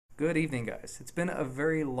Good evening, guys. It's been a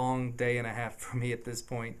very long day and a half for me at this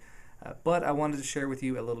point, but I wanted to share with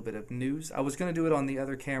you a little bit of news. I was going to do it on the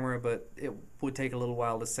other camera, but it would take a little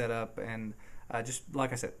while to set up, and just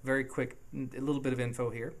like I said, very quick, a little bit of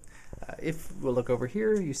info here. If we'll look over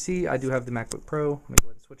here, you see I do have the MacBook Pro. Let me go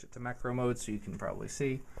ahead and switch it to macro mode so you can probably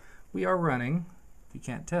see. We are running, if you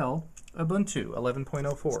can't tell, Ubuntu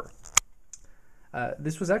 11.04.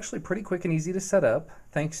 This was actually pretty quick and easy to set up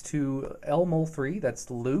thanks to Lmol3,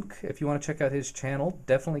 that's Luke. If you want to check out his channel,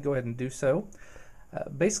 definitely go ahead and do so.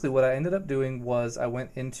 Basically what I ended up doing was I went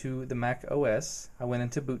into the Mac OS, I went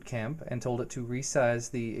into Boot Camp and told it to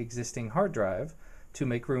resize the existing hard drive to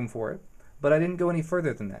make room for it. But I didn't go any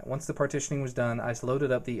further than that. Once the partitioning was done, I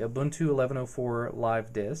loaded up the Ubuntu 11.04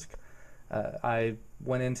 live disk. I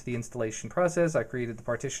went into the installation process, I created the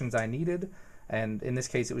partitions I needed, and in this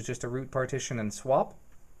case it was just a root partition and swap,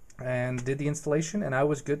 and did the installation, and I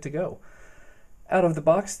was good to go. Out of the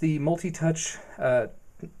box, the multi-touch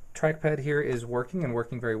trackpad here is working and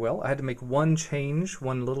working very well. I had to make one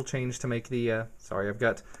little change to make the, sorry, I've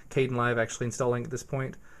got Kdenlive actually installing at this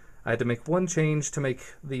point. I had to make one change to make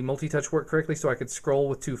the multi-touch work correctly so I could scroll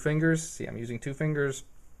with 2 fingers. See, I'm using 2 fingers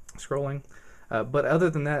scrolling. But other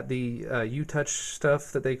than that, the U-touch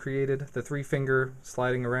stuff that they created, the 3-finger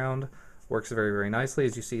sliding around, works very, very nicely,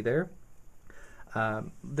 as you see there.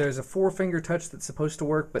 There's a 4-finger touch that's supposed to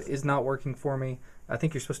work, but is not working for me. I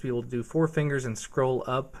think you're supposed to be able to do 4 fingers and scroll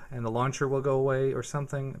up, and the launcher will go away or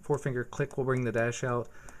something. 4-finger click will bring the dash out.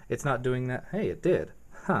 It's not doing that. Hey, it did.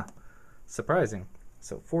 Huh. Surprising.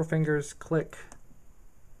 So 4 fingers, click.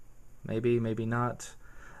 Maybe, maybe not.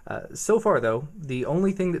 So far, though, the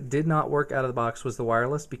only thing that did not work out of the box was the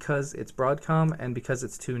wireless because it's Broadcom and because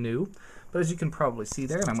it's too new. But as you can probably see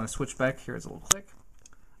there, and I'm going to switch back, here's a little click.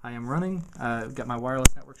 I am running. I've got my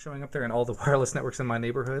wireless network showing up there and all the wireless networks in my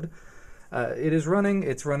neighborhood. It is running.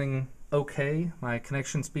 It's running okay. My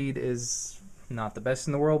connection speed is not the best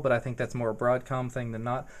in the world, but I think that's more a Broadcom thing than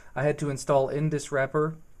not. I had to install Indis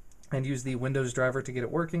wrapper and use the Windows driver to get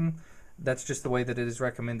it working. That's just the way that it is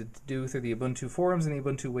recommended to do through the Ubuntu forums and the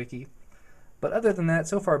Ubuntu wiki. But other than that,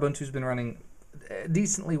 so far Ubuntu's been running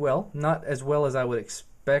decently well. Not as well as I would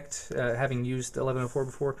expect, having used 11.04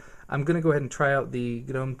 before. I'm going to go ahead and try out the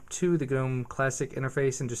GNOME 2, the GNOME Classic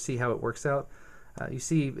interface, and just see how it works out. You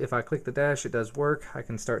see, if I click the dash, it does work. I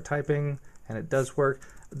can start typing, and it does work.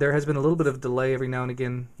 There has been a little bit of delay every now and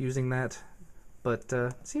again using that, but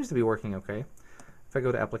it seems to be working okay. If I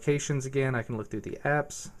go to applications again, I can look through the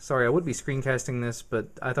apps. Sorry, I would be screencasting this, but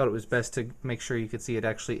I thought it was best to make sure you could see it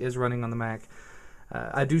actually is running on the Mac.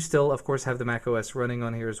 I do still, of course, have the Mac OS running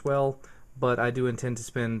on here as well, but I do intend to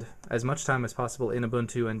spend as much time as possible in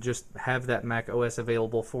Ubuntu and just have that Mac OS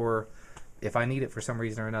available for if I need it for some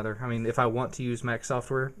reason or another. I mean, if I want to use Mac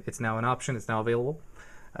software, it's now an option, it's now available.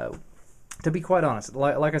 To be quite honest,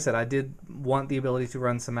 like I said, I did want the ability to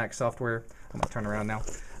run some Mac software. I'm going to turn around now.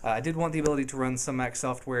 I did want the ability to run some Mac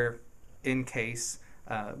software in case.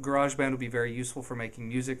 GarageBand would be very useful for making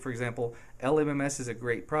music, for example. LMMS is a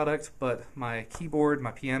great product, but my keyboard, my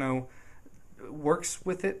piano, works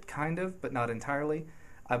with it, kind of, but not entirely.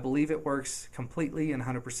 I believe it works completely and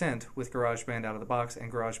 100% with GarageBand out of the box,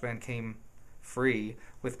 and GarageBand came free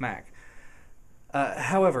with Mac.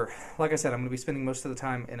 However, like I said, I'm going to be spending most of the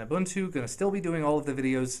time in Ubuntu, going to still be doing all of the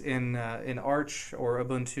videos in Arch or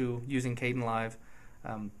Ubuntu using Kdenlive.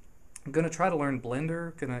 I'm going to try to learn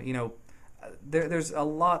Blender, there's a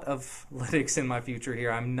lot of Linux in my future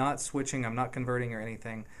here. I'm not switching, I'm not converting or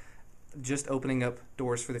anything, just opening up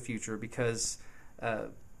doors for the future because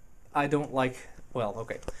I don't like, well,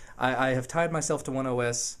 okay, I have tied myself to one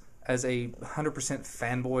OS as a 100%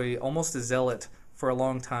 fanboy, almost a zealot for a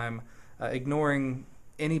long time, ignoring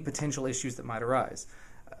any potential issues that might arise.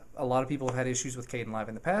 A lot of people have had issues with Kdenlive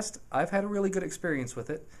in the past. I've had a really good experience with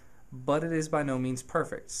it, but it is by no means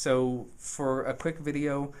perfect. So for a quick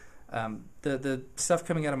video, the stuff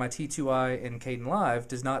coming out of my T2i in Kdenlive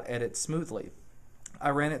does not edit smoothly.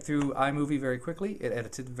 I ran it through iMovie very quickly. It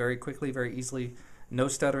edited very quickly, very easily. No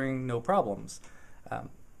stuttering, no problems.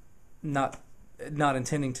 Not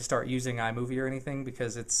intending to start using iMovie or anything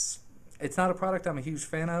because it's not a product I'm a huge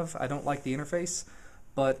fan of. I don't like the interface,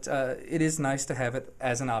 but it is nice to have it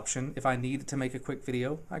as an option. If I needed to make a quick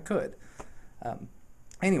video, I could.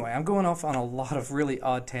 Anyway, I'm going off on a lot of really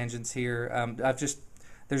odd tangents here.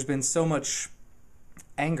 There's been so much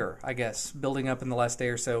anger, I guess, building up in the last day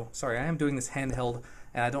or so. Sorry, I am doing this handheld,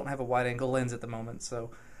 and I don't have a wide-angle lens at the moment,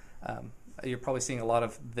 so you're probably seeing a lot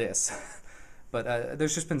of this. But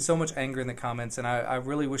there's just been so much anger in the comments, and I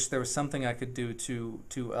really wish there was something I could do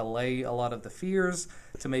to allay a lot of the fears,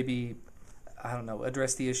 to maybe, I don't know,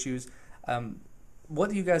 address the issues. what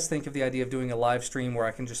do you guys think of the idea of doing a live stream where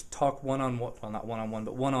I can just talk one-on-one, well, not one-on-one,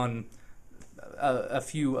 but one-on a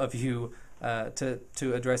few of you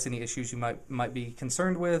to address any issues you might be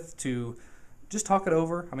concerned with, to just talk it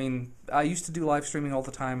over. I mean, I used to do live streaming all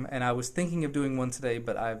the time, and I was thinking of doing one today,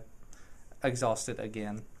 but I've exhausted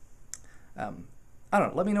again. I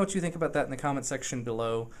don't know. Let me know what you think about that in the comment section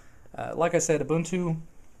below. Like I said, Ubuntu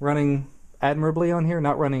running admirably on here,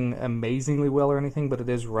 not running amazingly well or anything, but it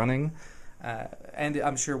is running. And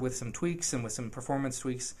I'm sure with some tweaks and with some performance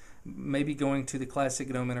tweaks, maybe going to the classic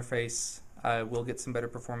GNOME interface, I will get some better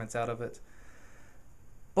performance out of it.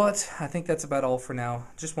 But I think that's about all for now.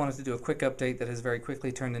 Just wanted to do a quick update that has very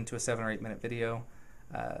quickly turned into a 7 or 8 minute video.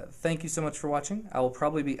 Thank you so much for watching. I will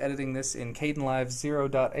probably be editing this in Kdenlive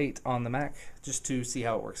 0.8 on the Mac just to see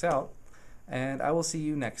how it works out. And I will see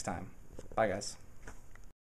you next time. Bye guys.